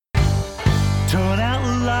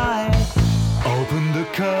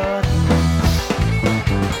curtains.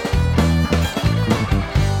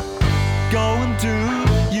 Go and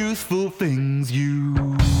do useful things, you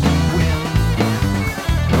win.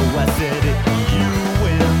 Oh, I said it, you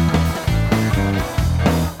win.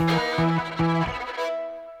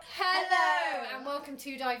 Hello and welcome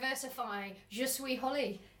to Diversify. Je suis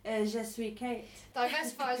Holly. Je suis Kate.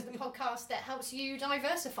 Diversify is the podcast that helps you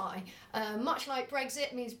diversify. Much like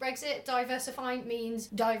Brexit means Brexit, diversify means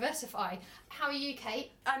diversify. How are you,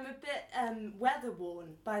 Kate? I'm a bit weather-worn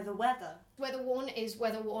by the weather. Weather-worn is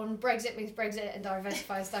weather-worn, Brexit means Brexit, and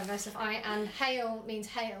diversify is diversify, and hail means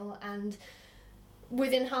hail, and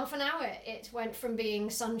within half an hour it went from being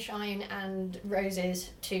sunshine and roses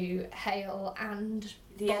to hail and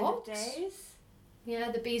The end of bogs. days.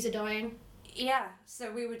 Yeah, the bees are dying. Yeah,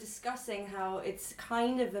 so we were discussing how it's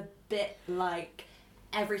kind of a bit like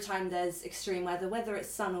every time there's extreme weather, whether it's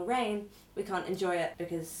sun or rain, we can't enjoy it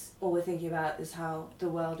because all we're thinking about is how the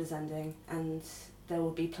world is ending and there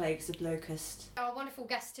will be plagues of locusts. Our wonderful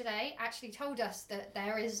guest today actually told us that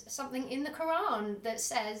there is something in the Quran that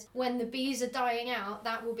says when the bees are dying out,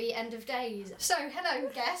 that will be end of days. So, hello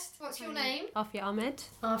guest, what's your name? Afia Ahmed.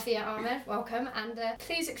 Afia Ahmed, welcome, and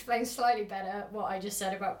please explain slightly better what I just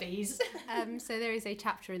said about bees. So there is a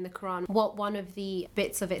chapter in the Quran. What one of the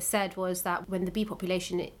bits of it said was that when the bee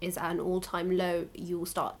population is at an all-time low, you will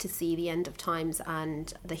start to see the end of times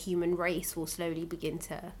and the human race will slowly begin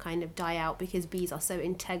to kind of die out because bees are so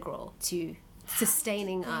integral to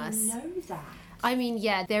sustaining us. I know that. I mean,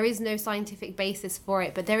 yeah, there is no scientific basis for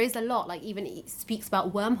it, but there is a lot. Like, even it speaks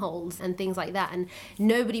about wormholes and things like that, and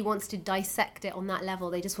nobody wants to dissect it on that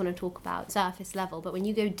level. They just want to talk about surface level. But when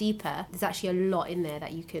you go deeper, there's actually a lot in there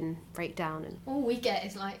that you can break down. And All we get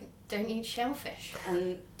is like, don't eat shellfish.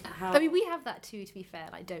 And how I mean, we have that too, to be fair.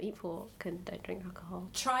 Like, don't eat pork and don't drink alcohol.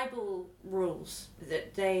 tribal rules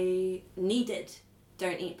that they needed.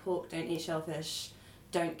 Don't eat pork, don't eat shellfish,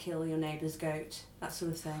 don't kill your neighbour's goat, that sort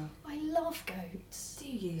of thing. I love goats. Do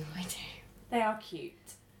you? I do. They are cute.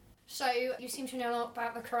 So, you seem to know a lot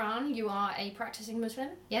about the Quran. You are a practicing Muslim,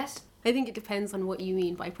 yes? I think it depends on what you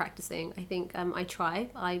mean by practicing. I think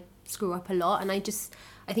I screw up a lot, and I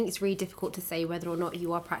think it's really difficult to say whether or not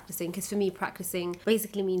you are practicing, because for me, practicing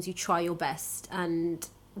basically means you try your best, and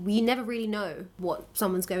we never really know what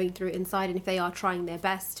someone's going through inside and if they are trying their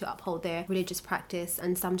best to uphold their religious practice.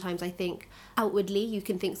 And sometimes I think outwardly you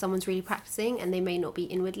can think someone's really practicing and they may not be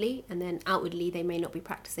inwardly, and then outwardly they may not be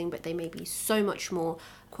practicing but they may be so much more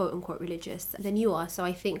quote unquote religious than you are. So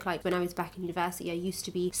I think, like, when I was back in university, I used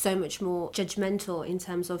to be so much more judgmental in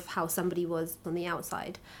terms of how somebody was on the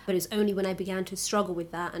outside, but it was only when I began to struggle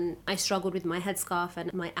with that, and I struggled with my headscarf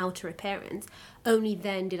and my outer appearance, only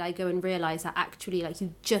then did I go and realise that actually, like,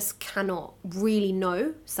 you just cannot really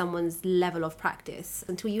know someone's level of practice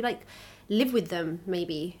until you, like, live with them,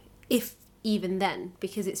 maybe, if even then,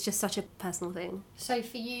 because it's just such a personal thing. So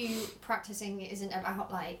for you, practicing isn't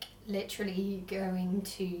about like literally going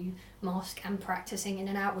to mosque and practicing in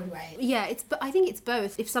an outward way. Yeah, I think it's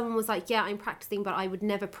both. If someone was like, yeah, I'm practicing, but I would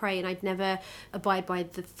never pray and I'd never abide by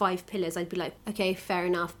the 5 pillars, I'd be like, okay, fair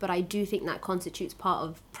enough. But I do think that constitutes part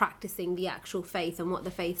of practicing the actual faith and what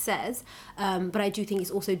the faith says. But I do think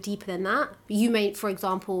it's also deeper than that. You may, for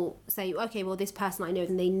example, say, okay, well, this person I know,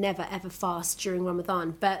 and they never ever fast during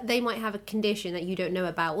Ramadan, but they might have a condition that you don't know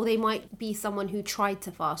about, or they might be someone who tried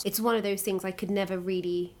to fast. It's one of those things I could never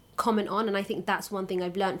really comment on, and I think that's one thing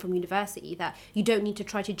I've learned from university, that you don't need to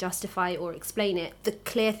try to justify or explain it. The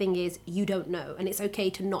clear thing is you don't know, and it's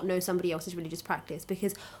okay to not know somebody else's religious practice,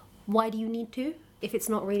 because why do you need to if it's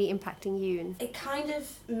not really impacting you? And It kind of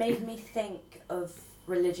made me think of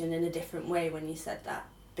religion in a different way when you said that,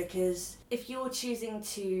 because if you're choosing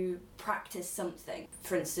to practice something,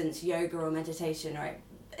 for instance yoga or meditation, right,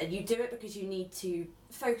 and you do it because you need to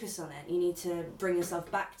focus on it, you need to bring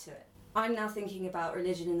yourself back to it. I'm now thinking about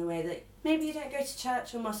religion in the way that maybe you don't go to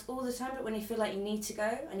church or mosque all the time, but when you feel like you need to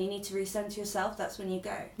go and you need to recenter yourself, that's when you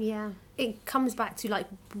go. yeah, it comes back to, like,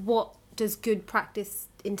 what does good practice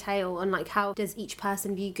entail, and, like, how does each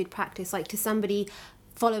person view good practice? Like, to somebody,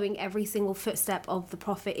 following every single footstep of the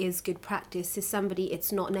Prophet is good practice. To somebody,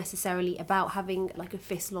 it's not necessarily about having like a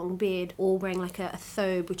fist-long beard or wearing like a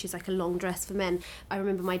thobe, which is like a long dress for men. I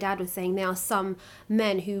remember my dad was saying there are some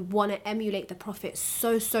men who want to emulate the Prophet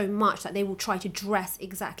so much that they will try to dress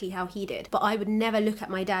exactly how he did. But I would never look at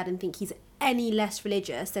my dad and think he's any less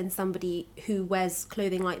religious than somebody who wears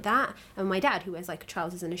clothing like that, and my dad who wears like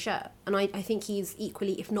trousers and a shirt. And I think he's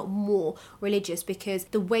equally, if not more, religious, because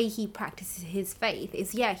the way he practices his faith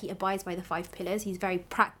is, he abides by the 5 pillars. He's very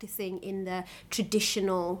practicing in the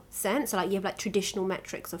traditional sense. So like you have like traditional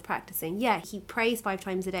metrics of practicing. He prays 5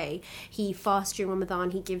 times a day. He fasts during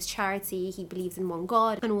Ramadan. He gives charity. He believes in one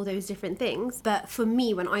God and all those different things. But for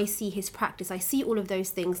me, when I see his practice, I see all of those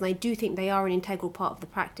things, and I do think they are an integral part of the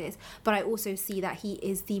practice. But I also see that he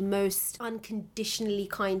is the most unconditionally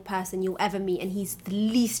kind person you'll ever meet, and he's the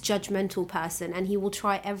least judgmental person, and he will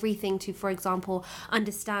try everything to, for example,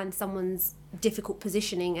 understand someone's difficult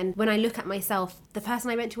positioning. And when I look at myself, the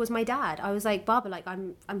person I went to was my dad. I was like, Baba, like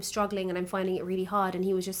I'm struggling and I'm finding it really hard, and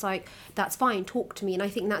he was just like, that's fine, talk to me. And I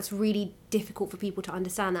think that's really difficult for people to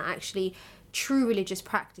understand, that actually true religious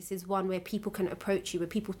practice is one where people can approach you, where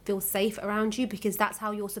people feel safe around you, because that's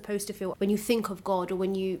how you're supposed to feel when you think of God or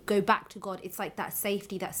when you go back to God. It's like that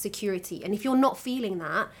safety, that security. And if you're not feeling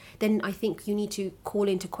that, then I think you need to call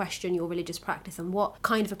into question your religious practice, and what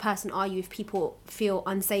kind of a person are you if people feel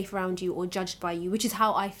unsafe around you or judged by you, which is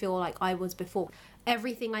how I feel like I was before.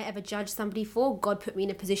 Everything I ever judged somebody for, God put me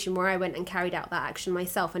in a position where I went and carried out that action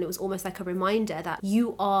myself, and it was almost like a reminder that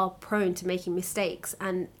you are prone to making mistakes.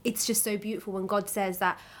 And it's just so beautiful when God says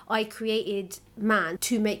that I created man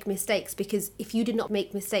to make mistakes, because if you did not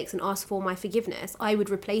make mistakes and ask for my forgiveness, I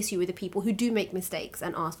would replace you with the people who do make mistakes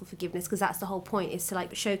and ask for forgiveness, because that's the whole point, is to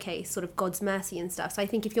like showcase sort of God's mercy and stuff. So I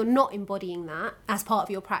think if you're not embodying that as part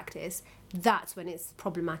of your practice, that's when it's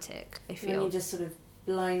problematic, I feel. When you just sort of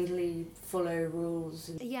blindly follow rules.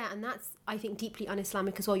 And that's, I think, deeply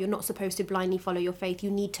un-Islamic as well. You're not supposed to blindly follow your faith. You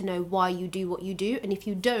need to know why you do what you do, and if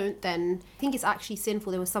you don't, then I think it's actually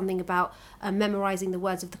sinful. There was something about memorizing the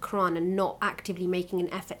words of the Quran and not actively making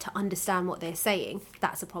an effort to understand what they're saying.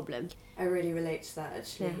 That's a problem. I really relate to that,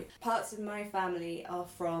 actually. Yeah. Parts of my family are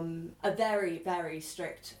from a very, very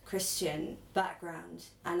strict Christian background,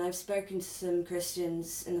 and I've spoken to some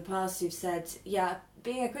Christians in the past who've said,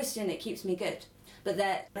 being a Christian, it keeps me good. But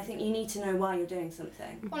that I think you need to know why you're doing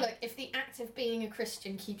something. Well, look, if the act of being a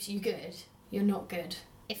Christian keeps you good, you're not good.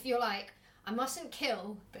 If you're like, I mustn't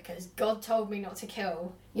kill because God told me not to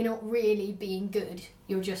kill, you're not really being good.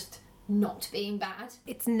 You're just not being bad.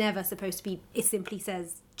 It's never supposed to be, it simply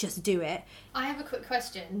says, just do it. I have a quick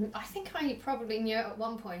question. I think I probably knew it at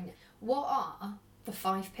one point. What are the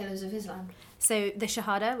 5 pillars of Islam? So the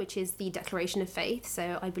Shahada, which is the declaration of faith,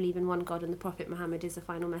 so I believe in one God and the Prophet Muhammad is the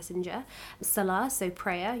final messenger. Salah, so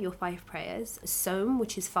prayer, your 5 prayers. Som,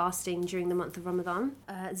 which is fasting during the month of Ramadan.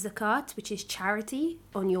 Zakat, which is charity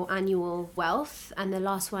on your annual wealth. And the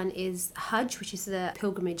last one is Hajj, which is the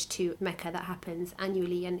pilgrimage to Mecca that happens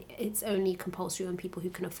annually, and it's only compulsory on people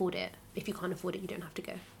who can afford it. If you can't afford it, you don't have to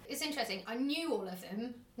go. It's interesting. I knew all of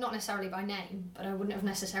them, not necessarily by name, but I wouldn't have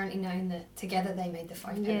necessarily known that together they made the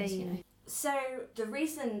 5 pillars, you know. So the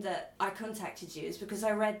reason that I contacted you is because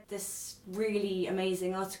I read this really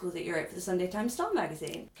amazing article that you wrote for the Sunday Times Star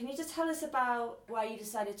magazine. Can you just tell us about why you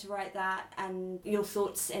decided to write that and your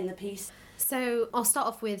thoughts in the piece? So I'll start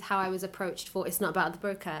off with how I was approached for It's Not About the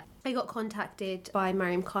Burqa. I got contacted by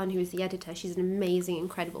Mariam Khan, who is the editor. She's an amazing,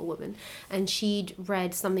 incredible woman. And she'd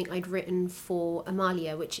read something I'd written for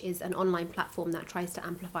Amalia, which is an online platform that tries to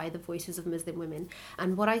amplify the voices of Muslim women.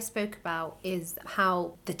 And what I spoke about is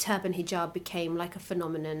how the turban hijab became like a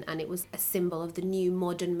phenomenon, and it was a symbol of the new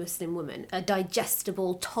modern Muslim woman. A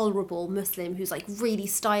digestible, tolerable Muslim who's like really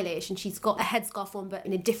stylish, and she's got a headscarf on but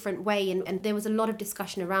in a different way. And there was a lot of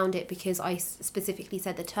discussion around it because I specifically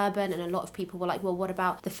said the turban, and a lot of people were like, well, what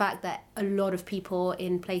about the fact that a lot of people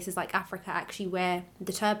in places like Africa actually wear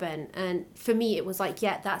the turban? And for me it was like,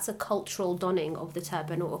 that's a cultural donning of the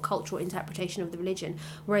turban or a cultural interpretation of the religion,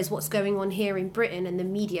 whereas what's going on here in Britain and the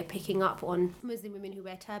media picking up on Muslim women who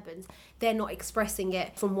wear turbans, they're not expressing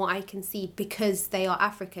it from what I can see because they are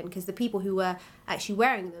African, because the people who were actually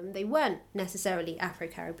wearing them, they weren't necessarily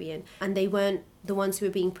Afro-Caribbean, and they weren't the ones who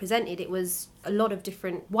were being presented. It was a lot of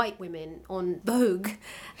different white women on Vogue,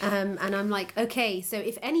 and I'm like, okay, so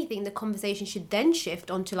if anything, the conversation should then shift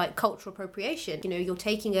onto like cultural appropriation. You know, you're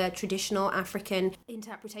taking a traditional African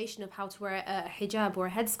interpretation of how to wear a hijab or a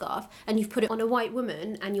headscarf, and you've put it on a white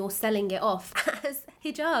woman and you're selling it off as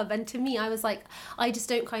hijab. And to me, I was like, I just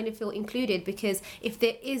don't kind of feel included, because if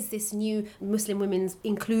there is this new Muslim women's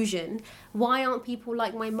inclusion, why aren't people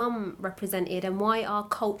like my mum represented, and why are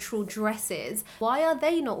cultural dresses, why are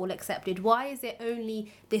they not all accepted? Why is it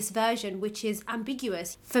only this version which is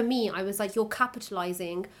ambiguous? For me, I was like, you're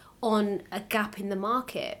capitalizing on a gap in the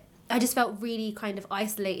market. I just felt really kind of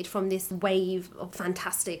isolated from this wave of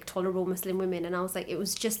fantastic, tolerable Muslim women. And I was like, it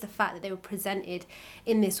was just the fact that they were presented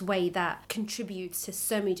in this way that contributes to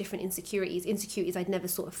so many different insecurities I'd never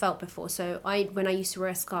sort of felt before. So when I used to wear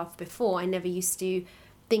a scarf before, I never used to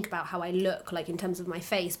think about how I look, like in terms of my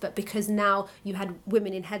face, but because now you had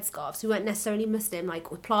women in headscarves who weren't necessarily Muslim, like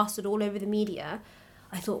were plastered all over the media,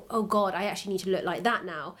 I thought, oh God, I actually need to look like that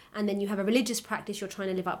now. And then you have a religious practice you're trying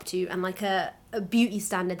to live up to, and like a beauty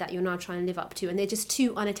standard that you're now trying to live up to, and they're just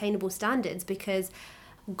two unattainable standards, because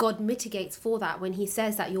God mitigates for that when he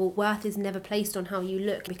says that your worth is never placed on how you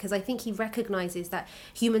look, because I think he recognizes that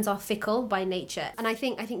humans are fickle by nature. And I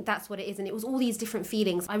think that's what it is. And it was all these different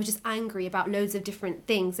feelings. I was just angry about loads of different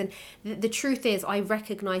things. And the truth is, I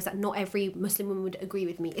recognize that not every Muslim woman would agree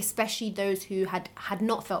with me, especially those who had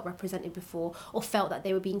not felt represented before, or felt that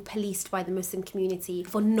they were being policed by the Muslim community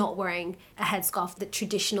for not wearing a headscarf, the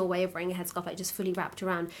traditional way of wearing a headscarf, like just fully wrapped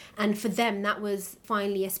around. And for them, that was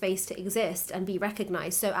finally a space to exist and be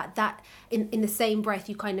recognized. So at that, in the same breath,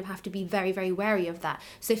 you kind of have to be very, very wary of that.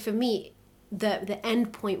 So for me, the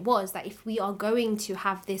end point was that if we are going to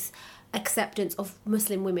have this acceptance of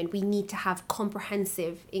Muslim women, we need to have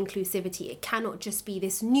comprehensive inclusivity. It cannot just be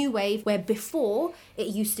this new wave where before it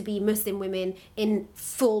used to be Muslim women in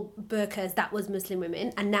full burqas, that was Muslim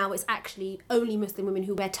women, and now it's actually only Muslim women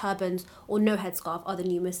who wear turbans or no headscarf are the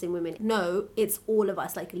new Muslim women. No, it's all of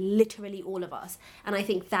us, like literally all of us. And I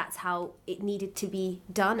think that's how it needed to be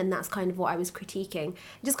done, and that's kind of what I was critiquing.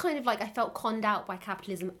 Just kind of like I felt conned out by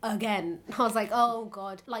capitalism again. I was like, oh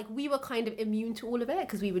God, like we were kind of immune to all of it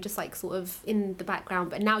because we were just like sort of in the background,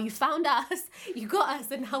 but now you found us, you got us,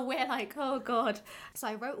 and now we're like, oh God. So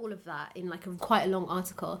I wrote all of that in like quite a long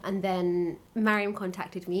article, and then Mariam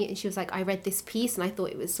contacted me and she was like, I read this piece and I thought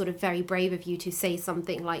it was sort of very brave of you to say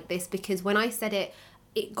something like this, because when I said it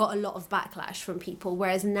got a lot of backlash from people,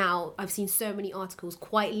 whereas now I've seen so many articles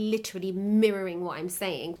quite literally mirroring what I'm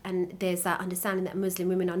saying, and there's that understanding that Muslim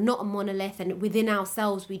women are not a monolith, and within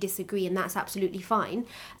ourselves we disagree, and that's absolutely fine.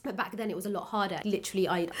 But back then it was a lot harder. Literally,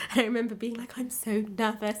 I remember being like, I'm so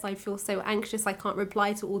nervous, I feel so anxious, I can't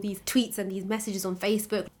reply to all these tweets and these messages on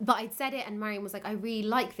Facebook. But I'd said it, and Mariam was like, I really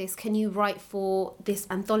like this, can you write for this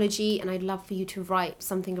anthology, and I'd love for you to write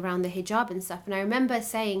something around the hijab and stuff. And I remember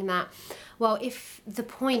saying that, well, if the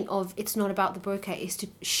point of It's Not About the Burqa is to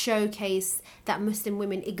showcase that Muslim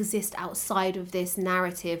women exist outside of this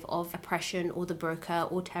narrative of oppression or the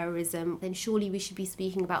burqa or terrorism, then surely we should be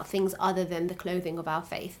speaking about things other than the clothing of our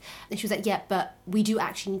faith. And she was like, yeah, but we do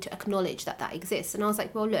actually need to acknowledge that that exists. And I was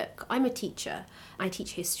like, well, look, I'm a teacher. I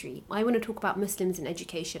teach history. I want to talk about Muslims in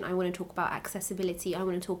education. I want to talk about accessibility. I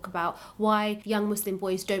want to talk about why young Muslim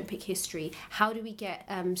boys don't pick history. How do we get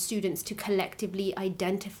students to collectively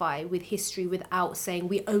identify with history without saying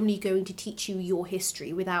we're only going to teach you your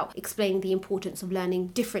history, without explaining the importance of learning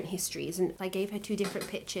different histories. And I gave her 2 different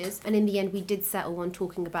pictures, and in the end we did settle on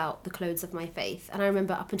talking about the clothes of my faith. And I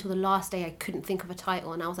remember up until the last day I couldn't think of a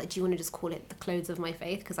title, and I was like, do you want to just call it The Clothes of My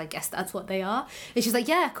Faith, because I guess that's what they are? And she's like,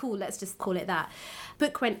 yeah, cool, let's just call it that.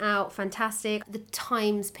 Book went out, fantastic. The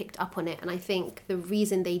Times picked up on it, and I think the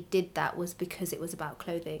reason they did that was because it was about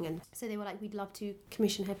clothing. And so they were like, we'd love to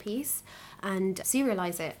commission her piece and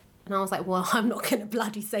serialize it. And I was like, well, I'm not going to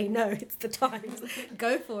bloody say no. It's the Times.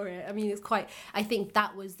 Go for it. I mean, I think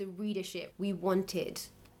that was the readership we wanted.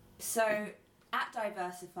 So at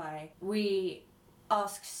Diversify, we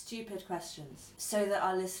ask stupid questions so that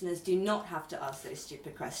our listeners do not have to ask those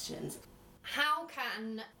stupid questions. How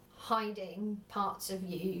can hiding parts of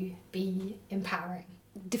you be empowering?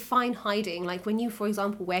 Define hiding. Like when you, for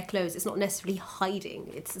example, wear clothes, it's not necessarily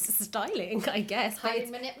hiding. It's styling, I guess.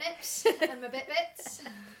 Hiding my nip-nips and my bit-bits.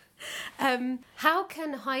 How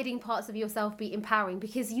can hiding parts of yourself be empowering?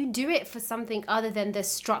 Because you do it for something other than the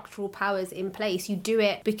structural powers in place. You do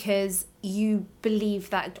it because you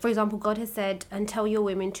believe that, for example, God has said, and tell your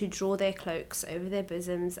women to draw their cloaks over their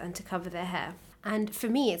bosoms and to cover their hair. And for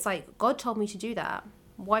me, it's like, God told me to do that.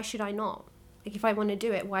 Why should I not? Like, if I want to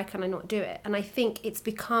do it, why can I not do it? And I think it's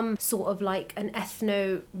become sort of like an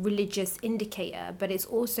ethno-religious indicator, but it's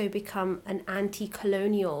also become an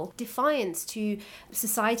anti-colonial defiance to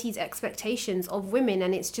society's expectations of women.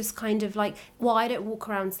 And it's just kind of like, well, I don't walk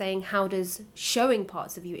around saying, how does showing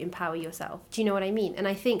parts of you empower yourself? Do you know what I mean? And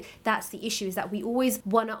I think that's the issue, is that we always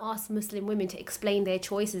want to ask Muslim women to explain their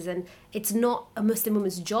choices, and it's not a Muslim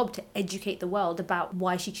woman's job to educate the world about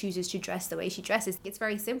why she chooses to dress the way she dresses. It's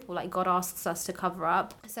very simple. Like, God asks us us to cover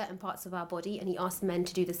up certain parts of our body, and he asks men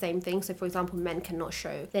to do the same thing. So for example, men cannot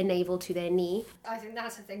show their navel to their knee. I think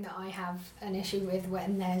that's a thing that I have an issue with,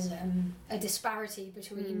 when there's a disparity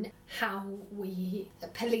between how we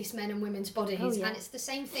police men and women's bodies. Oh, yeah. And it's the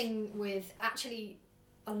same thing with, actually,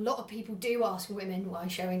 a lot of people do ask women why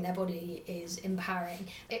showing their body is empowering.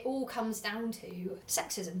 It all comes down to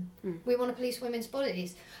sexism. We want to police women's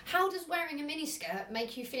bodies. How does wearing a miniskirt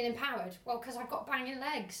make you feel empowered? Well, because I've got banging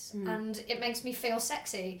legs and it makes me feel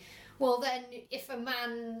sexy. Well, then, if a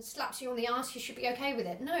man slaps you on the arse, you should be okay with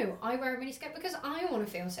it. No, I wear a miniskirt because I want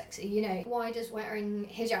to feel sexy, you know. Why does wearing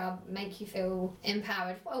hijab make you feel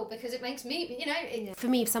empowered? Well, because it makes me, you know. For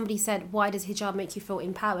me, if somebody said, why does hijab make you feel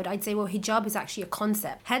empowered? I'd say, well, hijab is actually a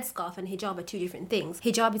concept. Headscarf and hijab are two different things.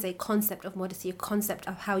 Hijab is a concept of modesty, a concept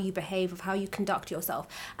of how you behave, of how you conduct yourself.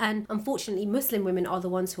 And unfortunately, Muslim women are the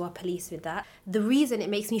ones who are policed with that. The reason it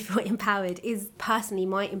makes me feel empowered is, personally,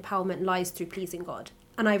 my empowerment lies through pleasing God.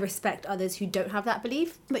 And I respect others who don't have that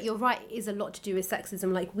belief. But you're right, it is a lot to do with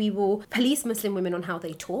sexism. Like, we will police Muslim women on how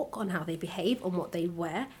they talk, on how they behave, on what they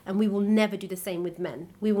wear, and we will never do the same with men.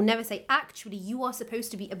 We will never say, actually, you are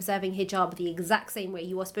supposed to be observing hijab the exact same way.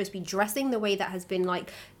 You are supposed to be dressing the way that has been,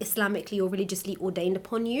 like, Islamically or religiously ordained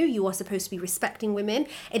upon you. You are supposed to be respecting women.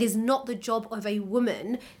 It is not the job of a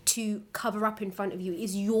woman to cover up in front of you. It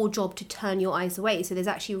is your job to turn your eyes away. So there's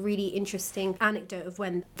actually a really interesting anecdote of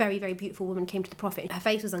when a very, very beautiful woman came to the Prophet. Her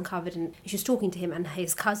face was uncovered and she was talking to him, and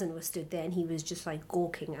his cousin was stood there and he was just like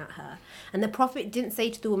gawking at her. And the Prophet didn't say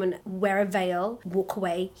to the woman, wear a veil, walk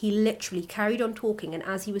away. He literally carried on talking, and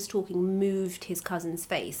as he was talking, moved his cousin's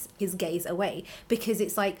face, his gaze away, because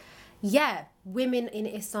it's like, yeah, women in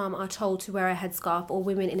Islam are told to wear a headscarf, or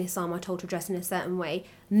women in Islam are told to dress in a certain way.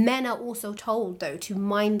 Men are also told, though, to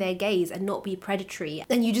mind their gaze and not be predatory.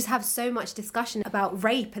 And you just have so much discussion about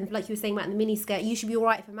rape, and like you were saying about the miniskirt, you should be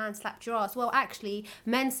alright if a man slapped your ass. Well, actually,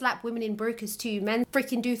 men slap women in burqas too. Men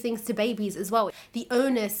freaking do things to babies as well. The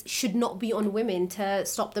onus should not be on women to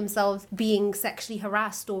stop themselves being sexually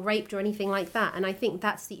harassed or raped or anything like that. And I think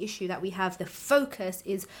that's the issue that we have. The focus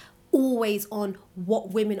is always on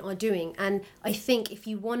what women are doing. And I think if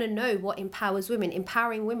you want to know what empowers women,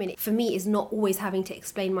 empowering women for me is not always having to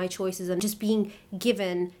explain my choices and just being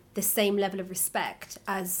given the same level of respect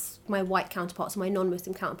as my white counterparts, my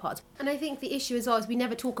non-Muslim counterparts. And I think the issue as well is we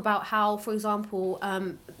never talk about how, for example,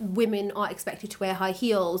 women are expected to wear high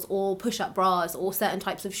heels or push-up bras or certain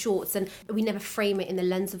types of shorts, and we never frame it in the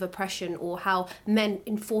lens of oppression, or how men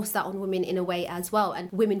enforce that on women in a way as well.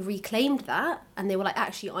 And women reclaimed that, and they were like,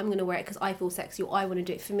 actually, I'm going to wear it because I feel sexy, or I want to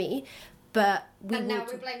do it for me. But and now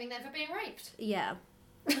we're blaming them for being raped. Yeah.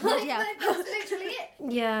 Yeah, that's literally it.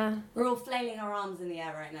 Yeah, we're all flailing our arms in the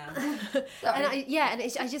air right now. And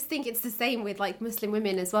I just think it's the same with like Muslim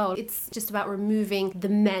women as well. It's just about removing the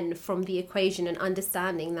men from the equation and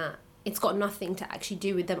understanding that it's got nothing to actually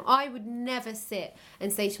do with them. I would never sit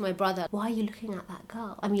and say to my brother, why are you looking at that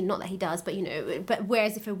girl? I mean, not that he does, but you know, but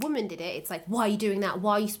whereas if a woman did it, it's like, why are you doing that?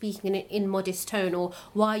 Why are you speaking in modest tone? Or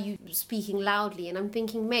why are you speaking loudly? And I'm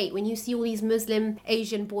thinking, mate, when you see all these Muslim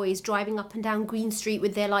Asian boys driving up and down Green Street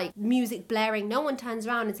with their like music blaring, no one turns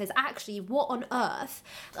around and says, actually, what on earth?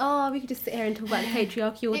 Oh, we could just sit here and talk about the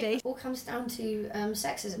patriarchy all day. It all comes down to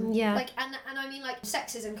sexism. Yeah. Like, and I mean, like,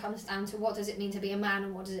 sexism comes down to what does it mean to be a man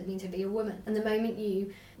and what does it mean to be a woman. And the moment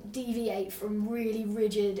you deviate from really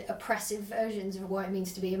rigid, oppressive versions of what it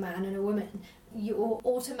means to be a man and a woman, you're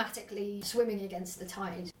automatically swimming against the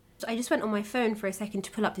tide. So I just went on my phone for a second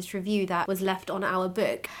to pull up this review that was left on our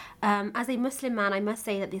book. As a Muslim man, I must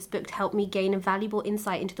say that this book helped me gain a valuable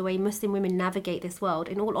insight into the way Muslim women navigate this world.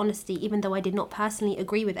 In all honesty, even though I did not personally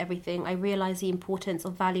agree with everything, I realised the importance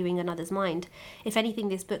of valuing another's mind. If anything,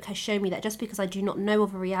 this book has shown me that just because I do not know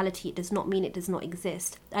of a reality, it does not mean it does not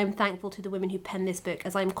exist. I am thankful to the women who penned this book,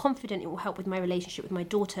 as I am confident it will help with my relationship with my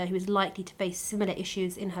daughter, who is likely to face similar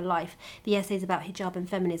issues in her life. The essays about hijab and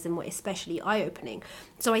feminism were especially eye-opening.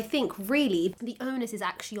 So I think really the onus is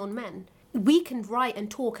actually on men. We can write and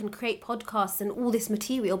talk and create podcasts and all this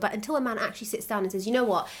material, but until a man actually sits down and says, you know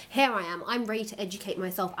what, here I am, I'm ready to educate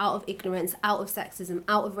myself out of ignorance, out of sexism,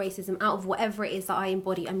 out of racism, out of whatever it is that I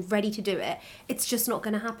embody, I'm ready to do it, it's just not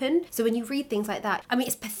going to happen. So when you read things like that, I mean,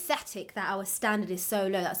 it's pathetic that our standard is so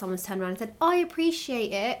low that someone's turned around and said, I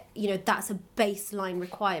appreciate it. You know, that's a baseline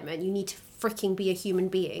requirement. You need to freaking be a human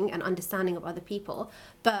being and understanding of other people.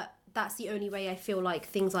 But that's the only way I feel like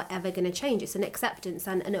things are ever going to change. It's an acceptance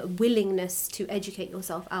and a willingness to educate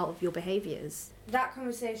yourself out of your behaviours. That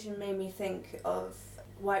conversation made me think of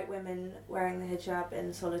white women wearing the hijab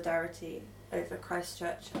in solidarity over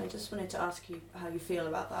Christchurch. I just wanted to ask you how you feel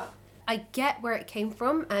about that. I get where it came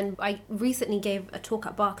from, and I recently gave a talk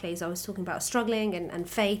at Barclays. I was talking about struggling and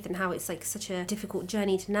faith and how it's like such a difficult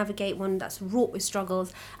journey to navigate, one that's wrought with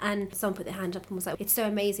struggles. And someone put their hand up and was like, it's so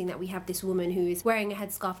amazing that we have this woman who is wearing a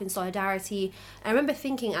headscarf in solidarity. And I remember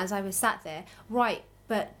thinking as I was sat there, right,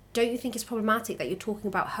 but don't you think it's problematic that you're talking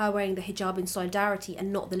about her wearing the hijab in solidarity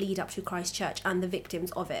and not the lead up to Christchurch and the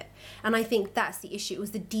victims of it? And I think that's the issue. It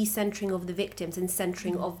was the decentering of the victims and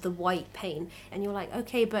centering of the white pain. And you're like,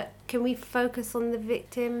 okay, but can we focus on the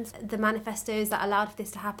victims, the manifestos that allowed for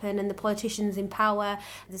this to happen, and the politicians in power,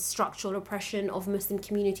 the structural oppression of Muslim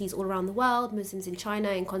communities all around the world, Muslims in China,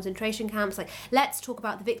 in concentration camps? Like, let's talk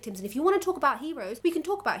about the victims. And if you want to talk about heroes, we can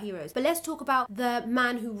talk about heroes. But let's talk about the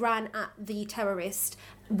man who ran at the terrorist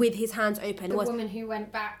with his hands open. The woman who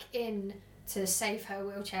went back in to save her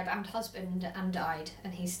wheelchair-bound husband and died,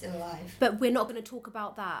 and he's still alive. But we're not going to talk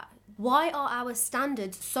about that. Why are our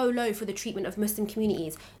standards so low for the treatment of Muslim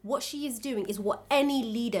communities? What she is doing is what any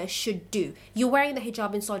leader should do. You're wearing the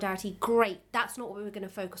hijab in solidarity, great. That's not what we're going to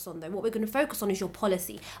focus on, though. What we're going to focus on is your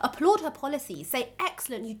policy. Applaud her policy. Say,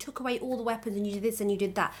 excellent, you took away all the weapons and you did this and you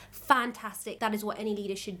did that. Fantastic. That is what any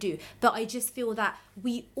leader should do. But I just feel that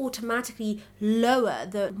we automatically lower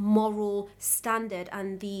the moral standard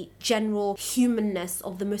and the general humanness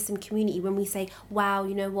of the Muslim community when we say, wow,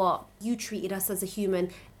 you know what? You treated us as a human.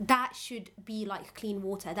 That should be like clean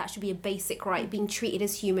water. That should be a basic right, being treated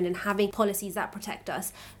as human and having policies that protect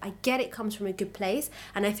us. I get it comes from a good place,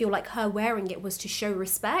 and I feel like her wearing it was to show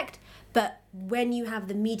respect. But when you have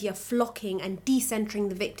the media flocking and decentering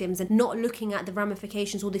the victims and not looking at the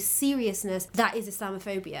ramifications or the seriousness that is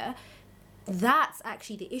Islamophobia, that's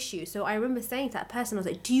actually the issue. So I remember saying to that person, I was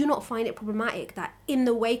like, do you not find it problematic that in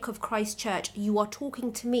the wake of Christchurch, you are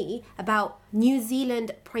talking to me about New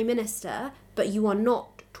Zealand Prime Minister, but you are not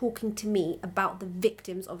talking to me about the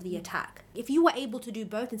victims of the attack? If you were able to do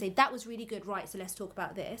both and say, that was really good, right, so let's talk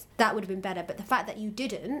about this, that would have been better. But the fact that you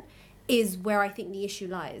didn't is where I think the issue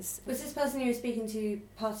lies. Was this person you were speaking to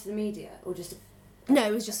part of the media, or just No,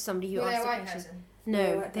 it was just somebody who Were they a asked the white question. person?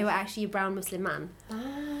 No, they were actually a brown Muslim man.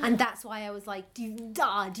 And that's why I was like, do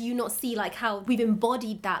you not see like how we've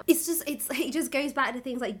embodied that? It just goes back to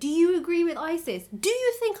things like, do you agree with ISIS? Do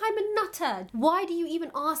you think I'm a nutter? Why do you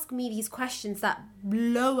even ask me these questions that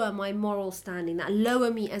lower my moral standing, that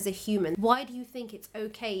lower me as a human? Why do you think it's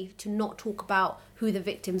okay to not talk about who the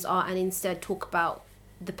victims are and instead talk about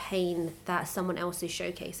the pain that someone else is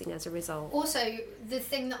showcasing as a result? Also, the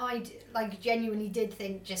thing that I genuinely did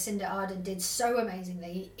think Jacinda Ardern did so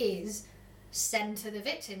amazingly is centre the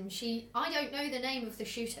victim. I don't know the name of the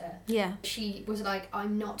shooter. Yeah. She was like,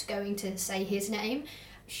 I'm not going to say his name.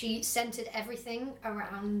 She centred everything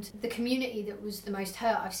around the community that was the most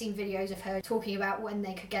hurt. I've seen videos of her talking about when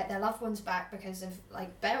they could get their loved ones back because of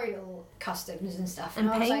like burial customs and stuff. And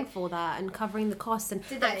I was paying like, for that and covering the costs. And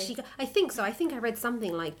Did they? actually, I think so. I think I read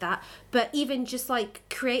something like that. But even just like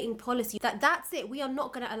creating policy, that's it. We are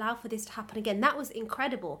not going to allow for this to happen again. That was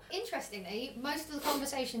incredible. Interestingly, most of the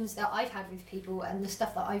conversations that I've had with people and the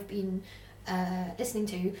stuff that I've been listening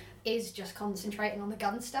to is just concentrating on the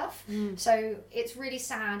gun stuff. So it's really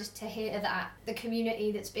sad to hear that the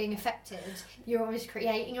community that's being affected, you're almost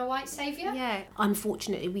creating a white saviour. Yeah,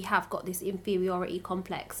 unfortunately we have got this inferiority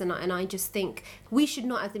complex, and I just think we should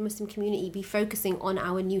not, as the Muslim community, be focusing on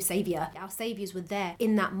our new saviour. Our saviours were there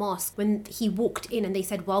in that mosque when he walked in and they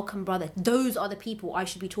said, welcome brother. Those are the people I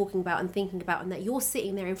should be talking about and thinking about, and that you're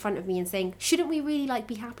sitting there in front of me and saying, shouldn't we really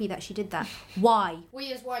be happy that she did that? Why?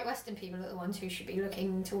 We as white Western people are the ones who should be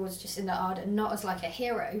looking towards Jacinda Ardern, not as like a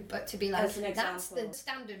hero, but to be like, As an that's the example.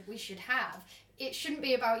 standard we should have. It shouldn't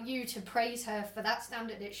be about you to praise her for that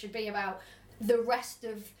standard. It should be about the rest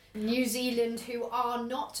of New Zealand who are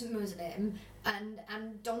not Muslim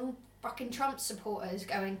and Donald fucking Trump supporters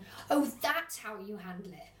going, oh, that's how you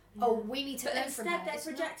handle it. Oh, we need to But learn from instead her. they're It's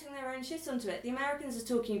not- projecting their own shit onto it. The Americans are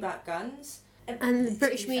talking about guns. And the To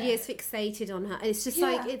British be media fair. is fixated on her. And it's just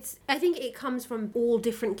Yeah. I think it comes from all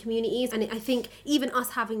different communities. And I think even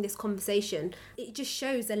us having this conversation, it just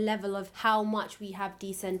shows a level of how much we have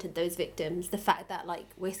decentered those victims. The fact that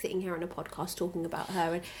we're sitting here on a podcast talking about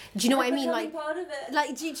her. And do you know what I mean? Becoming part of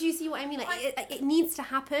it. Do you see what I mean? It needs to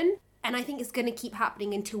happen. And I think it's going to keep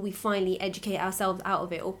happening until we finally educate ourselves out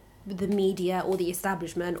of it, or the media or the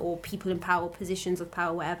establishment or people in power, positions of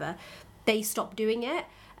power, whatever, they stop doing it.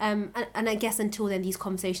 And I guess until then these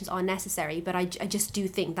conversations are necessary, but I just do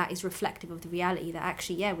think that is reflective of the reality that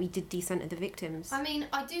actually, yeah, we did decenter the victims. I mean,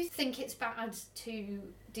 I do think it's bad to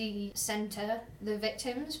de-centre the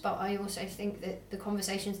victims, but I also think that the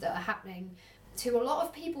conversations that are happening to a lot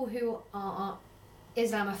of people who are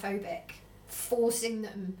Islamophobic, forcing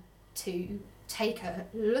them to take a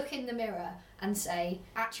look in the mirror and say,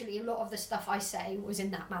 actually, a lot of the stuff I say was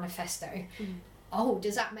in that manifesto. Oh,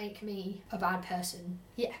 does that make me a bad person?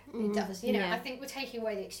 Yeah, it does. You know, I think we're taking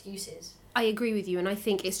away the excuses. I agree with you, and I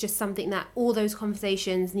think it's just something that all those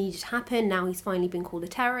conversations needed to happen. Now he's finally been called a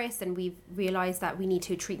terrorist, and we've realised that we need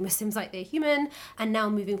to treat Muslims like they're human, and now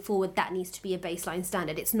moving forward that needs to be a baseline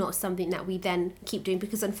standard. It's not something that we then keep doing,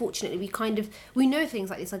 because unfortunately we know things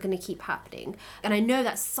like this are going to keep happening. And I know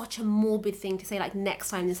that's such a morbid thing to say, like,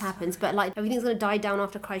 next time this happens, but like everything's going to die down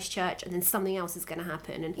after Christchurch and then something else is going to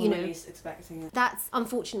happen, and you know, at least expecting it. That's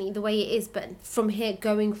unfortunately the way it is. But from here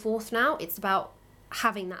going forth now, it's about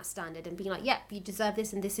having that standard and being like, yeah, you deserve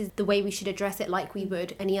this, and this is the way we should address it, like we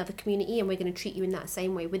would any other community, and we're going to treat you in that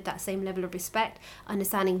same way, with that same level of respect,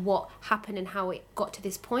 understanding what happened and how it got to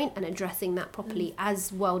this point, and addressing that properly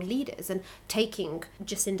as world leaders, and taking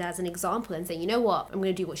Jacinda as an example and saying, you know what, I'm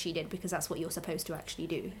going to do what she did, because that's what you're supposed to actually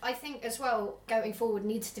do. I think as well, going forward,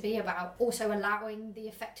 needs to be about also allowing the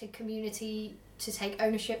affected community to take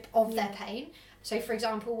ownership of their pain. So, for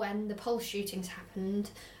example, when the Pulse shootings happened,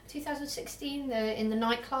 2016, in the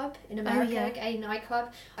nightclub in America, gay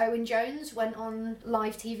nightclub, Owen Jones went on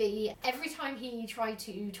live TV. Every time he tried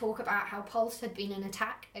to talk about how Pulse had been an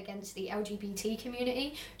attack against the LGBT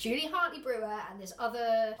community, Julie Hartley-Brewer and this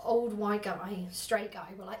other old white guy, straight guy,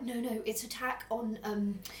 were like, no, it's attack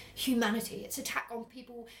on humanity. It's attack on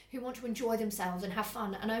people who want to enjoy themselves and have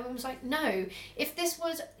fun. And Owen was like, no, if this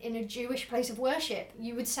was in a Jewish place of worship,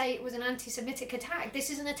 you would say it was an anti-Semitic attack. This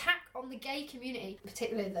is an attack on the gay community,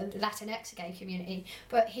 particularly the Latinx gay community.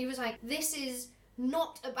 But he was like, this is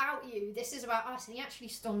not about you, this is about us, and he actually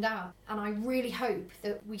stormed out. And I really hope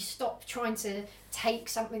that we stop trying to take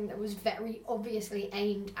something that was very obviously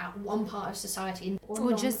aimed at one part of society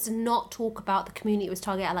or just not talk about the community it was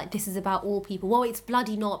targeted at, like, this is about all people. Well, it's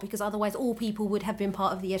bloody not, because otherwise all people would have been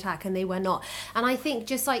part of the attack, and they were not. And I think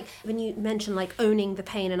just like when you mention like owning the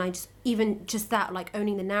pain, and I just even just that, like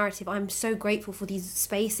owning the narrative, I'm so grateful for these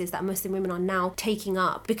spaces that Muslim women are now taking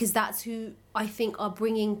up, because that's who I think are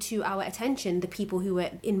bringing to our attention the people who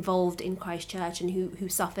were involved in Christchurch and who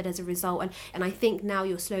suffered as a result. And I think now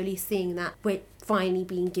you're slowly seeing that we're finally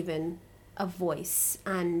being given a voice,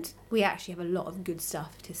 and we actually have a lot of good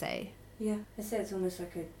stuff to say. Yeah, I say it's almost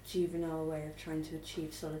like a juvenile way of trying to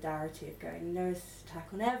achieve solidarity, of going, no, it's attack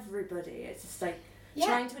on everybody. It's just like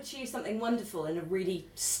trying to achieve something wonderful in a really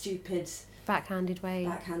stupid, backhanded way.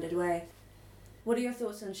 What are your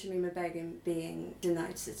thoughts on Shamima Begum being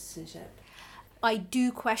denied citizenship? I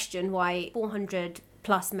do question why 400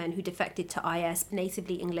 plus men who defected to IS,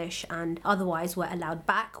 natively English and otherwise, were allowed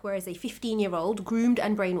back, whereas a 15-year-old groomed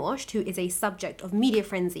and brainwashed, who is a subject of media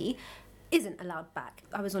frenzy, isn't allowed back.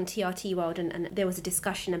 I was on TRT World, and there was a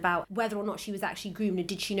discussion about whether or not she was actually groomed, and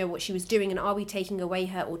did she know what she was doing, and are we taking away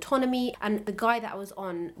her autonomy? And the guy that I was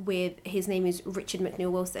on with, his name is Richard McNeil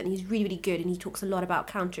Wilson. He's really, really good, and he talks a lot about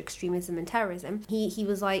counter-extremism and terrorism. He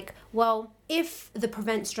was like, well, if the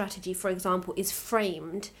prevent strategy, for example, is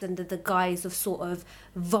framed under the guise of sort of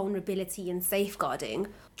vulnerability and safeguarding,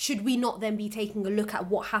 should we not then be taking a look at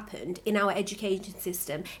what happened in our education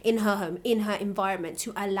system, in her home, in her environment,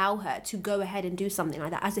 to allow her to go ahead and do something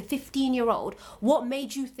like that? As a 15-year-old, what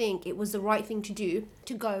made you think it was the right thing to do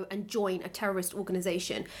to go and join a terrorist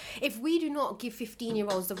organisation? If we do not give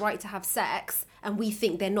 15-year-olds the right to have sex, and we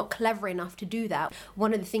think they're not clever enough to do that,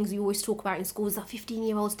 one of the things we always talk about in school is that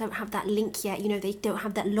 15-year-olds don't have that link yet. You know, they don't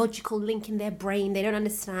have that logical link in their brain. They don't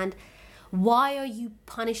understand. Why are you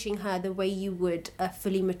punishing her the way you would a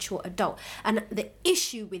fully mature adult? And the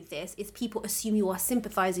issue with this is people assume you are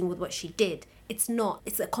sympathising with what she did. It's not.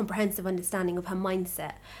 It's a comprehensive understanding of her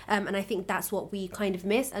mindset. And I think that's what we kind of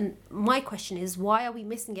miss. And my question is, why are we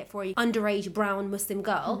missing it for an underage brown Muslim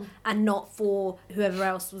girl and not for whoever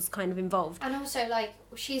else was kind of involved? And also, like,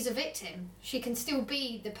 she's a victim. She can still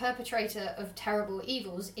be the perpetrator of terrible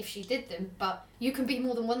evils if she did them, but you can be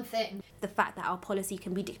more than one thing. The fact that our policy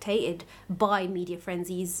can be dictated by media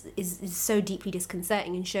frenzies is so deeply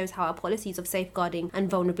disconcerting, and shows how our policies of safeguarding and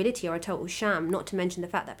vulnerability are a total sham, not to mention the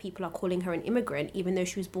fact that people are calling her an immigrant even though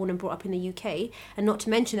she was born and brought up in the UK, and not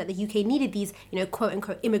to mention that the UK needed these, you know,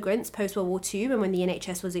 quote-unquote immigrants post-World War II, and when the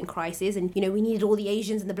NHS was in crisis, and, you know, we needed all the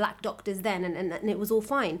Asians and the black doctors then, and it was all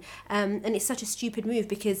fine. And it's such a stupid move,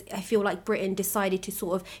 because I feel like Britain decided to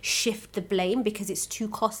sort of shift the blame because it's too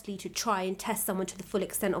costly to try and test someone to the full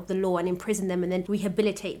extent of the law and imprison them and then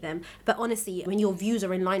rehabilitate them. But honestly, when your views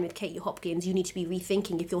are in line with Katie Hopkins, you need to be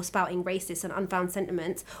rethinking if you're spouting racist and unfound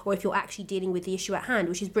sentiments, or if you're actually dealing with the issue at hand,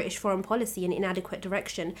 which is British foreign policy in inadequate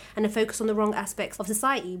direction and a focus on the wrong aspects of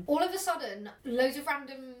society. All of a sudden, loads of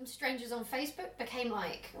random strangers on Facebook became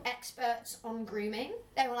like experts on grooming.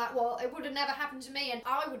 They were like, well, it would have never happened to me and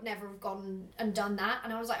I would never have gone and done that.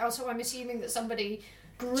 And I was like, oh, so I'm assuming that somebody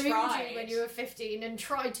groomed you when you were 15 and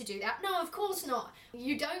tried to do that. No, of course not.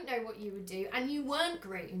 You don't know what you would do and you weren't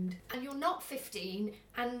groomed and you're not 15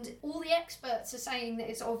 and all the experts are saying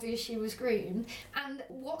that it's obvious she was groomed. And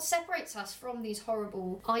what separates us from these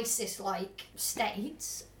horrible ISIS-like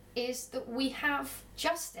states is that we have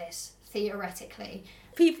justice, theoretically.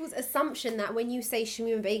 People's assumption that when you say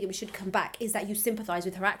Shamima Begum should come back is that you sympathise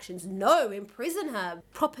with her actions. No, imprison her.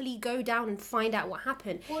 Properly go down and find out what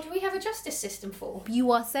happened. What do we have a justice system for?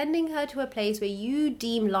 You are sending her to a place where you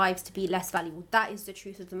deem lives to be less valuable. That is the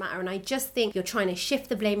truth of the matter. And I just think you're trying to shift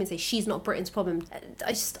the blame and say she's not Britain's problem.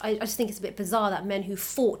 I just think it's a bit bizarre that men who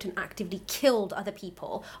fought and actively killed other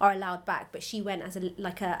people are allowed back, but she went as a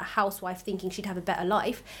housewife thinking she'd have a better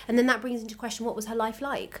life. And then that brings into question, what was her life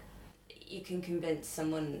like? You can convince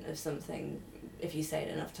someone of something if you say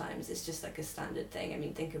it enough times. It's just like a standard thing. I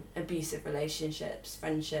mean, think of abusive relationships,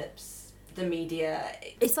 friendships, the media.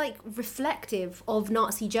 It's like reflective of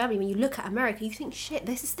Nazi Germany. When you look at America, you think, shit,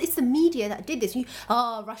 it's the media that did this.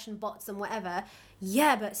 Russian bots and whatever.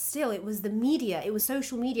 Yeah, but still, it was the media. It was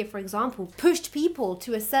social media, for example, pushed people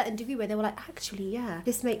to a certain degree where they were like, actually, yeah,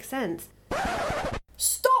 this makes sense.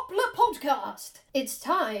 Stop the podcast! It's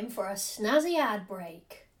time for a snazzy ad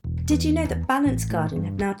break. Did you know that Balance Garden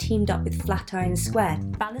have now teamed up with Flatiron Square?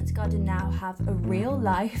 Balance Garden now have a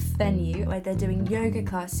real-life venue where they're doing yoga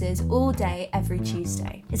classes all day, every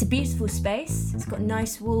Tuesday. It's a beautiful space, it's got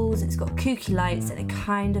nice walls, it's got kooky lights, and it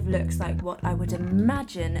kind of looks like what I would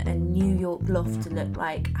imagine a New York loft to look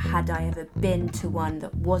like had I ever been to one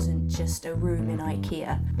that wasn't just a room in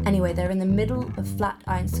IKEA. Anyway, they're in the middle of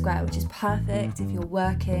Flatiron Square, which is perfect if you're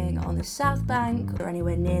working on the South Bank or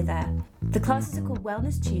anywhere near there. The classes are called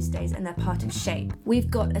Wellness Tuesdays and they're part of Shape.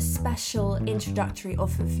 We've got a special introductory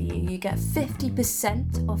offer for you. You get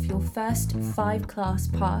 50% off your first 5-class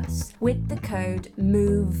pass with the code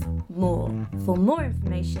MOVEMORE. For more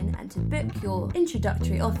information and to book your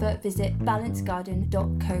introductory offer, visit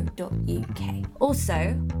balancegarden.co.uk.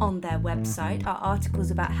 Also, on their website are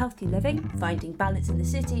articles about healthy living, finding balance in the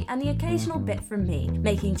city, and the occasional bit from me,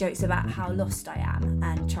 making jokes about how lost I am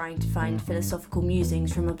and trying to find philosophical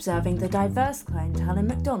musings from observing the diverse clientele in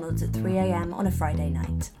McDonald's at 3 a.m. on a Friday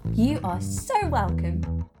night. You are so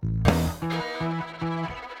welcome.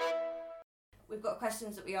 We've got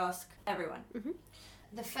questions that we ask everyone. Mm-hmm.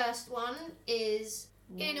 The first one is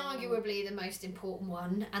inarguably the most important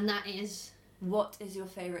one, and that is... What is your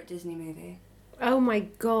favourite Disney movie? Oh my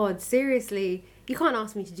god, seriously. You can't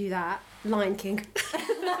ask me to do that. Lion King.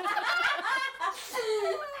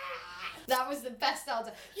 That was the best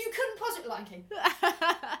answer. You couldn't possibly Lion King.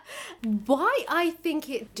 Why? I think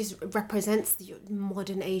it just represents your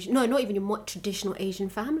modern Asian... No, not even your more traditional Asian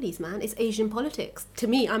families, man. It's Asian politics. To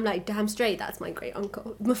me, I'm like, damn straight, that's my great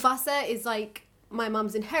uncle. Mufasa is like my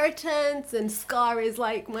mum's inheritance, and Scar is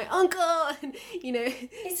like my uncle, and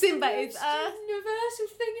It's Simba the is most universal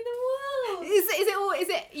thing in the world. Is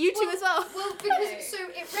it you two as well? Well, because so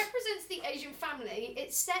it represents the Asian family.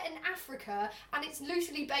 It's set in Africa, and it's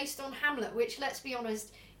loosely based on Hamlet, which, let's be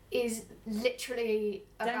honest, is literally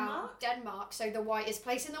about Denmark, so the whitest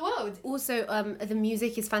place in the world. Also, the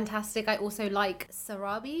music is fantastic. I also like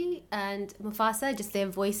Sarabi and Mufasa, just their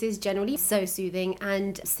voices generally so soothing.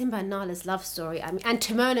 And Simba and Nala's love story. I mean, and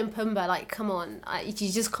Timon and Pumbaa, like, come on, you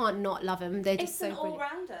just can't not love them. They're just It's so an brilliant.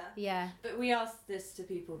 all-rounder. Yeah. But we ask this to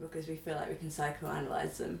people because we feel like we can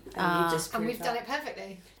psychoanalyze them. Ah. And we've done it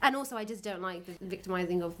perfectly. And also, I just don't like the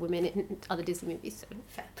victimizing of women in other Disney movies. So.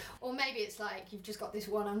 Fair. Or maybe it's like you've just got this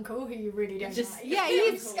one uncle who you really don't Just- like. Yeah,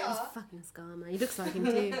 he's he's Scar. fucking Scar, man. He looks like him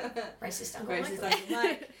too. Racist uncle. Racist Michael. Uncle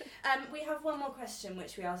Mike. We have one more question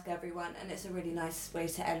which we ask everyone, and it's a really nice way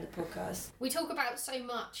to end the podcast. We talk about so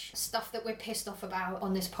much stuff that we're pissed off about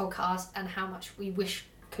on this podcast and how much we wish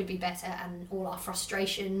could be better and all our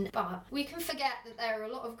frustration, but we can forget that there are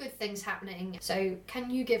a lot of good things happening. So can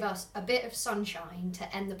you give us a bit of sunshine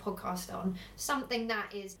to end the podcast on? Something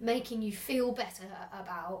that is making you feel better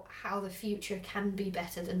about how the future can be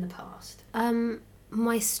better than the past.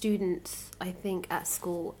 My students, I think, at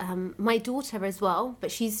school, my daughter as well,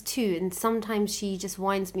 but she's 2, and sometimes she just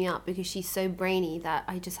winds me up because she's so brainy that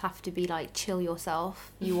I just have to be like, chill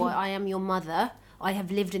yourself. I am your mother. I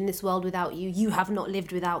have lived in this world without you. You have not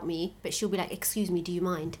lived without me. But she'll be like, excuse me, do you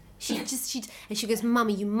mind? And she goes,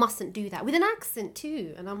 Mummy, you mustn't do that, with an accent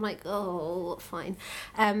too. And I'm like, oh, fine.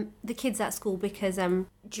 The kids at school, because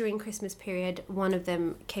during Christmas period, one of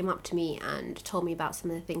them came up to me and told me about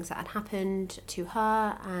some of the things that had happened to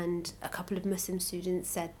her, and a couple of Muslim students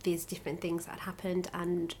said these different things that had happened,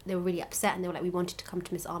 and they were really upset, and they were like, we wanted to come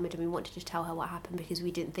to Miss Ahmed and we wanted to tell her what happened because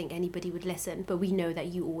we didn't think anybody would listen, but we know that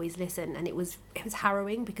you always listen. And it was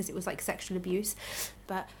harrowing because it was like sexual abuse.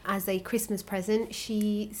 But as a Christmas present,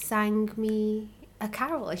 she sang me a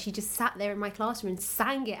carol, and she just sat there in my classroom and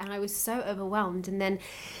sang it, and I was so overwhelmed. And then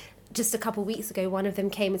just a couple of weeks ago, one of them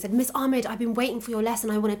came and said, Miss Ahmed, I've been waiting for your lesson.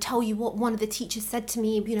 I want to tell you what one of the teachers said to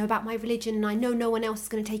me, about my religion, and I know no one else is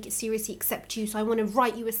going to take it seriously except you, so I want to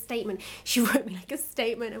write you a statement. She wrote me like a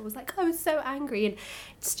statement and was like, I was so angry. And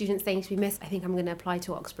students saying to me, Miss, I think I'm going to apply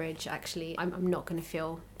to Oxbridge, actually. I'm not going to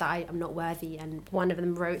feel that I'm not worthy. And one of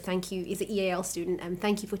them wrote, thank you, is an EAL student, and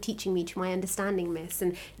thank you for teaching me to my understanding, Miss.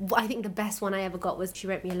 And I think the best one I ever got was, she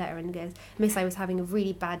wrote me a letter and goes, Miss, I was having a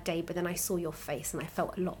really bad day, but then I saw your face and I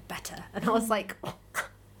felt a lot better. And I was like, oh.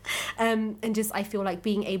 And just, I feel like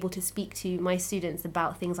being able to speak to my students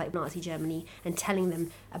about things like Nazi Germany and telling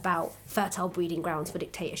them about fertile breeding grounds for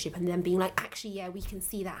dictatorship, and then being like, actually, yeah, we can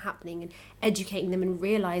see that happening, and educating them and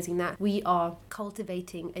realizing that we are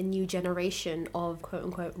cultivating a new generation of quote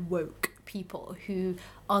unquote woke people who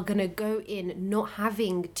are going to go in not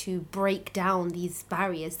having to break down these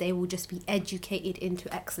barriers. They will just be educated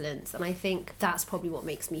into excellence. And I think that's probably what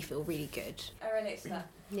makes me feel really good. I relate to that.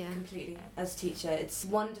 Yeah. Completely. As a teacher, it's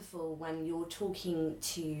wonderful when you're talking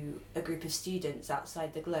to a group of students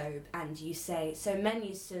outside the globe and you say, so men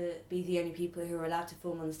used to be the only people who were allowed to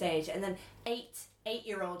perform on the stage, and then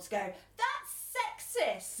eight-year-olds go, that's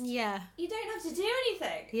sexist. Yeah. You don't have to do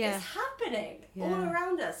anything. Yeah. It's happening all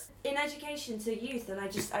around us in education to youth, and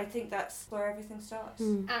I think that's where everything starts.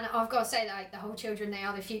 And I've got to say, like, the whole children, they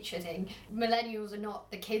are the future thing. Millennials are not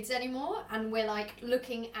the kids anymore, and we're like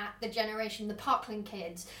looking at the generation, the Parkland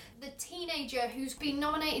kids, the teenager who's been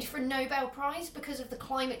nominated for a Nobel Prize because of the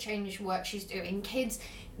climate change work she's doing. Kids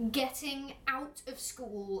getting out of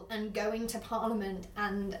school and going to Parliament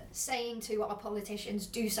and saying to our politicians,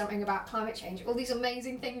 do something about climate change. All these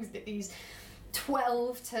amazing things that these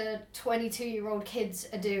 12 to 22-year-old kids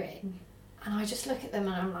are doing. And I just look at them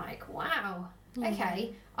and I'm like, wow,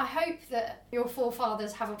 okay. I hope that your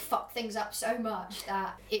forefathers haven't fucked things up so much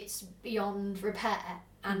that it's beyond repair.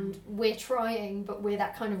 And we're trying, but we're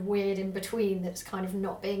that kind of weird in between that's kind of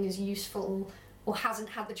not being as useful or hasn't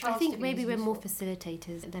had the chance. I think to be maybe as we're useful. more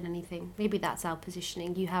facilitators than anything. Maybe that's our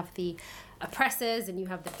positioning. You have the oppressors and you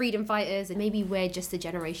have the freedom fighters, and maybe we're just a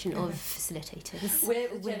generation of facilitators. We're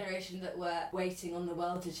the generation that were waiting on the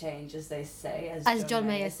world to change, as they say, As John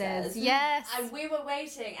Mayer says. Yes. And we were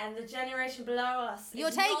waiting, and the generation below us You're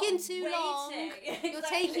is taking not too waiting. long. You're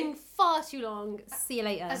Exactly. taking far too long. See you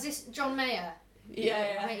later. As this John Mayer.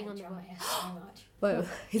 Yeah. Waiting on the John right. Mayer so much. Whoa.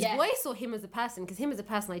 His Yeah. voice or him as a person? Because him as a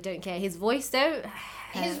person, I don't care. His voice, though.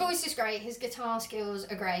 His voice is great, his guitar skills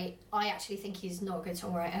are great. I actually think he's not a good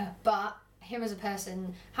songwriter, but him as a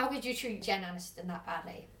person, how could you treat Jen Aniston that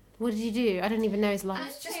badly? What did you do? I don't even know his life. And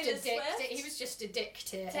it's just Taylor a dick. Swift? He was just a dick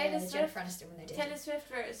to Taylor Swift? Jennifer Aniston when they did. Taylor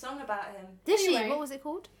Swift wrote a song about him. Did she? Anyway. What was it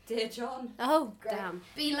called? Dear John. Oh, Great. damn.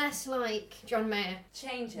 Be less like John Mayer.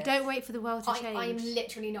 Change it. Don't wait for the world to change. I'm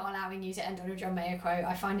literally not allowing you to end on a John Mayer quote.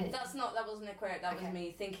 I find it. That wasn't a quote, that Okay. was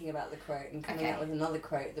me thinking about the quote and coming Okay. out with another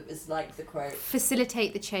quote that was like the quote.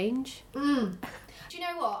 Facilitate the change. Do you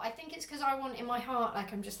know what? I think it's because I want in my heart,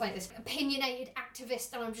 like, I'm just like this opinionated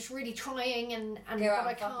activist and I'm just really trying and Go but out I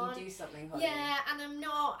and can't. fucking do something, Holly. Yeah, and I'm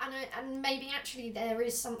not, and maybe actually there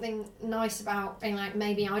is something nice about being like,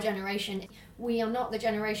 maybe our generation, we are not the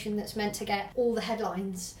generation that's meant to get all the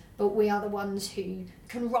headlines, but we are the ones who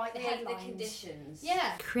can write the Create the headlines. conditions.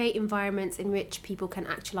 Yeah. Create environments in which people can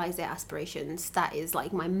actualize their aspirations. That is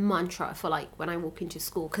like my mantra for like when I walk into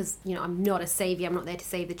school, because I'm not a savior. I'm not there to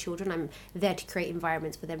save the children. I'm there to create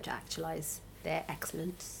environments for them to actualize their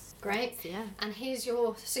excellence. Great. Yeah. And here's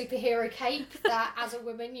your superhero cape that as a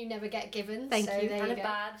woman you never get given. Thank so you. There And you a go.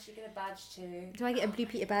 badge, you get a badge too. Do I get a Blue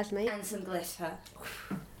Peter badge, mate? And some glitter.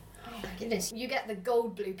 Oh my goodness, you get the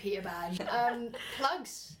gold Blue Peter badge.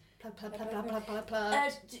 Plugs. Plug.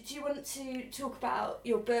 Do you want to talk about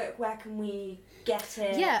your book? Where can we get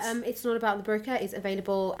it? Yeah, it's not about the broker. It's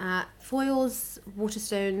available at Foyles,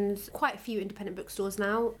 Waterstones, quite a few independent bookstores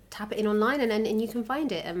now. Tap it in online and you can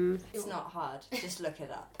find it. It's not hard. Just look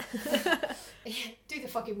it up. Do the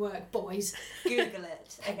fucking work, boys. Google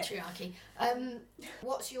it. Okay. Patriarchy.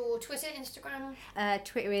 What's your Twitter, Instagram?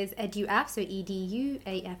 Twitter is eduaf, so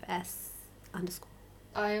EDUAFS _.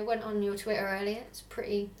 I went on your Twitter earlier. It's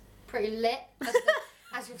pretty lit,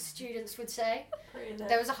 as your students would say.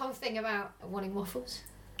 There was a whole thing about wanting waffles.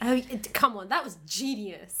 Oh, come on, that was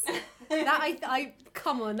genius.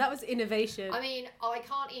 Come on, that was innovation. I mean, I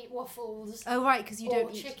can't eat waffles Oh, right, because you or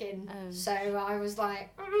don't eat chicken, Oh. so I was like,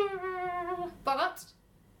 but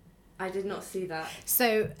I did not see that.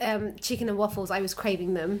 So, chicken and waffles, I was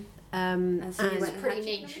craving them. And so you and- went and pretty had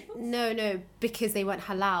chicken niche. and waffles? No, because they weren't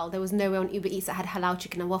halal. There was nowhere on Uber Eats that had halal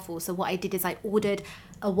chicken and waffles. So what I did is I ordered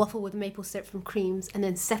a waffle with maple syrup from Creams, and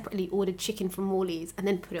then separately ordered chicken from Morley's, and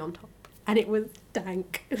then put it on top. And it was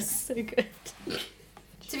dank. It was so good.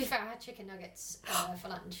 To be fair, I had chicken nuggets for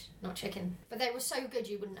lunch, not chicken. But they were so good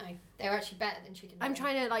you wouldn't know. They were actually better than chicken I'm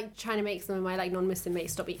nuggets. trying to make some of my non-Muslim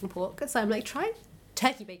mates stop eating pork. So I'm like, try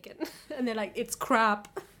turkey bacon, and they're like, it's crap.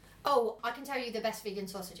 Oh, I can tell you the best vegan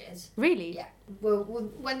sausages. Really? Yeah. We'll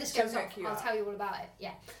when this goes She'll off, hook you I'll up. tell you all about it.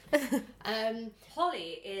 Yeah.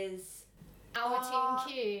 Holly is Our Ah,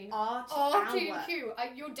 Team Q. our Our Team Q.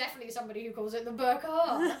 You're definitely somebody who calls it the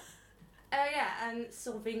Burqa. Oh yeah, and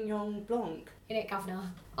Sauvignon Blanc. In it, governor.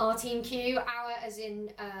 Our Team Q. Our as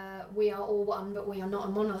in we are all one, but we are not a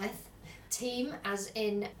monolith. Team as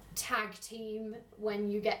in tag team. When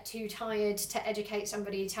you get too tired to educate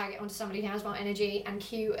somebody, tag it onto somebody who has more energy. And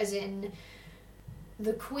Q as in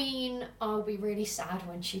the Queen. I'll be really sad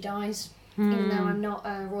when she dies. Even though I'm not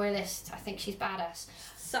a royalist, I think she's badass.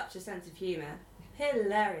 Such a sense of humour.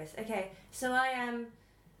 Hilarious. Okay, so I am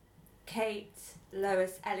Kate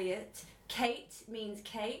Lois Elliot. Kate means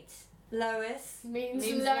Kate. Lois Means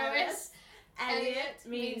Means Lois. Lois. Elliot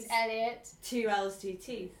means Elliot. 2 L's, 2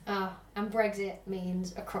 T's. And Brexit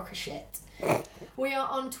means a crock of shit. We are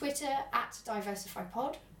on Twitter at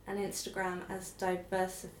DiversifyPod. And Instagram as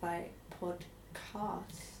Diversify Podcast.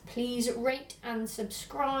 Please rate and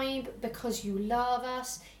subscribe because you love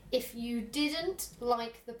us. If you didn't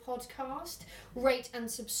like the podcast, rate and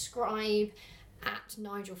subscribe at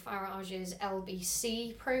Nigel Farage's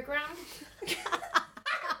LBC programme.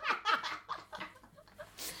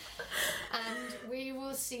 And we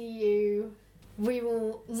will see you. We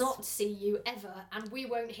will not see you ever, and we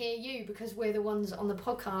won't hear you because we're the ones on the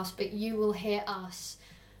podcast, but you will hear us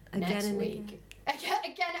next and week.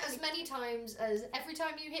 Again, as many times as every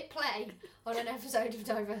time you hit play on an episode of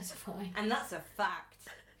Diversify. And that's a fact.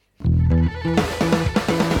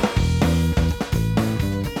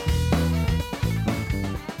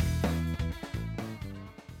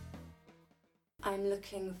 I'm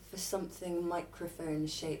looking for something microphone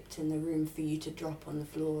shaped in the room for you to drop on the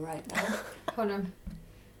floor right now. Hold on.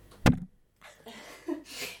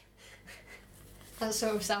 That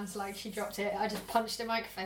sort of sounds like she dropped it. I just punched a microphone.